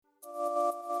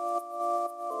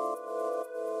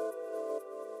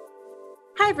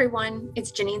everyone,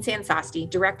 it's Janine Sansasti,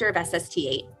 Director of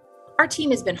SST8. Our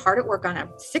team has been hard at work on a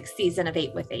sixth season of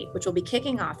 8 with 8, which will be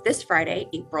kicking off this Friday,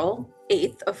 April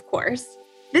 8th, of course.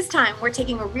 This time, we're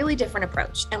taking a really different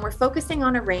approach, and we're focusing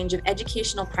on a range of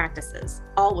educational practices,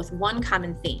 all with one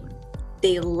common theme.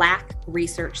 They lack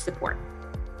research support.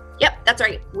 Yep, that's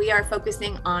right. We are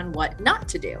focusing on what not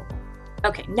to do.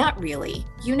 Okay, not really.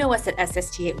 You know us at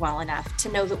SST8 well enough to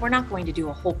know that we're not going to do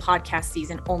a whole podcast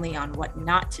season only on what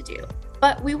not to do.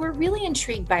 But we were really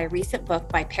intrigued by a recent book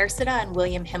by Persida and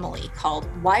William Himmeley called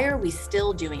Why Are We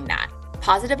Still Doing That?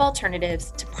 Positive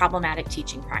Alternatives to Problematic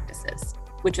Teaching Practices,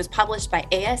 which was published by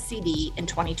ASCD in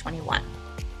 2021.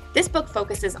 This book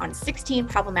focuses on 16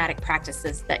 problematic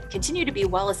practices that continue to be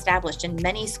well established in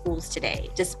many schools today,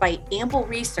 despite ample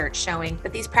research showing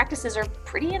that these practices are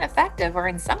pretty ineffective or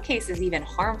in some cases even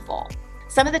harmful.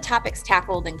 Some of the topics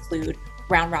tackled include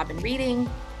round-robin reading,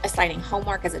 assigning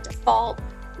homework as a default,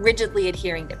 rigidly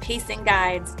adhering to pacing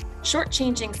guides,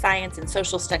 shortchanging science and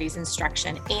social studies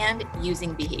instruction, and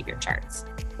using behavior charts.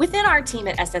 Within our team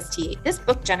at SST8, this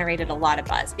book generated a lot of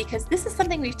buzz because this is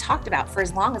something we've talked about for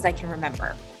as long as I can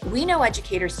remember. We know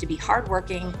educators to be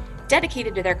hardworking,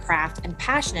 dedicated to their craft, and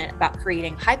passionate about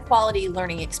creating high-quality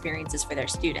learning experiences for their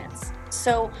students.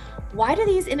 So why do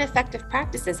these ineffective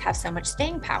practices have so much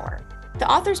staying power? The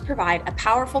authors provide a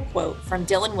powerful quote from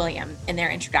Dylan Wiliam in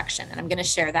their introduction, and I'm going to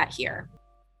share that here.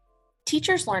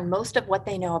 Teachers learn most of what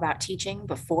they know about teaching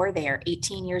before they are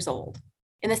 18 years old.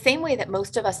 In the same way that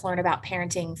most of us learn about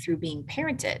parenting through being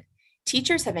parented,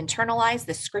 teachers have internalized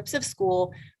the scripts of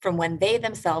school from when they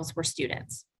themselves were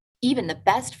students. Even the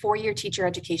best four-year teacher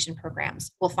education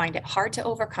programs will find it hard to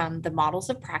overcome the models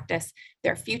of practice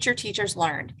their future teachers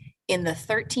learned in the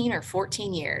 13 or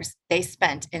 14 years they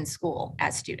spent in school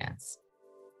as students.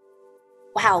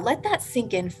 Wow, let that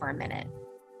sink in for a minute.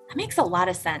 That makes a lot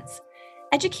of sense.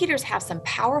 Educators have some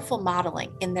powerful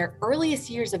modeling in their earliest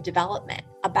years of development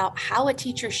about how a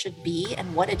teacher should be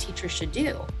and what a teacher should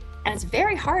do. And it's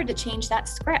very hard to change that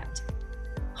script.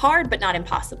 Hard, but not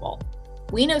impossible.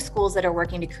 We know schools that are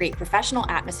working to create professional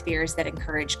atmospheres that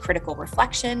encourage critical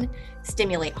reflection,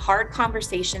 stimulate hard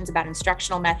conversations about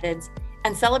instructional methods,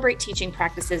 and celebrate teaching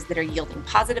practices that are yielding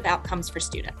positive outcomes for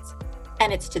students.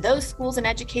 And it's to those schools and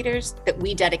educators that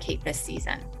we dedicate this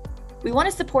season. We want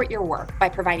to support your work by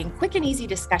providing quick and easy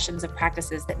discussions of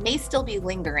practices that may still be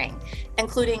lingering,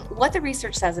 including what the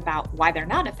research says about why they're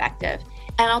not effective,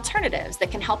 and alternatives that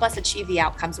can help us achieve the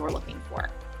outcomes we're looking for.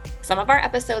 Some of our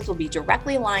episodes will be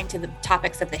directly aligned to the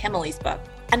topics of the Himmeley's book,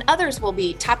 and others will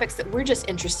be topics that we're just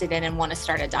interested in and want to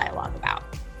start a dialogue about.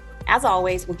 As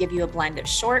always, we'll give you a blend of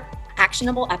short,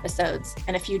 actionable episodes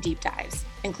and a few deep dives,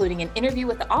 including an interview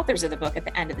with the authors of the book at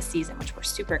the end of the season, which we're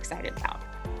super excited about.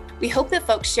 We hope that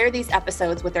folks share these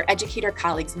episodes with their educator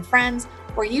colleagues and friends,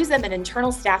 or use them in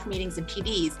internal staff meetings and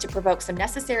PDs to provoke some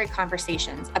necessary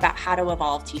conversations about how to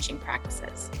evolve teaching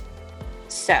practices.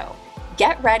 So,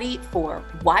 get ready for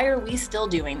Why Are We Still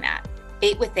Doing That?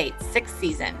 8 with 8, 6th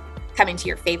season, coming to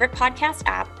your favorite podcast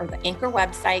app or the Anchor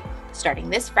website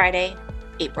starting this Friday,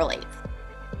 April 8th.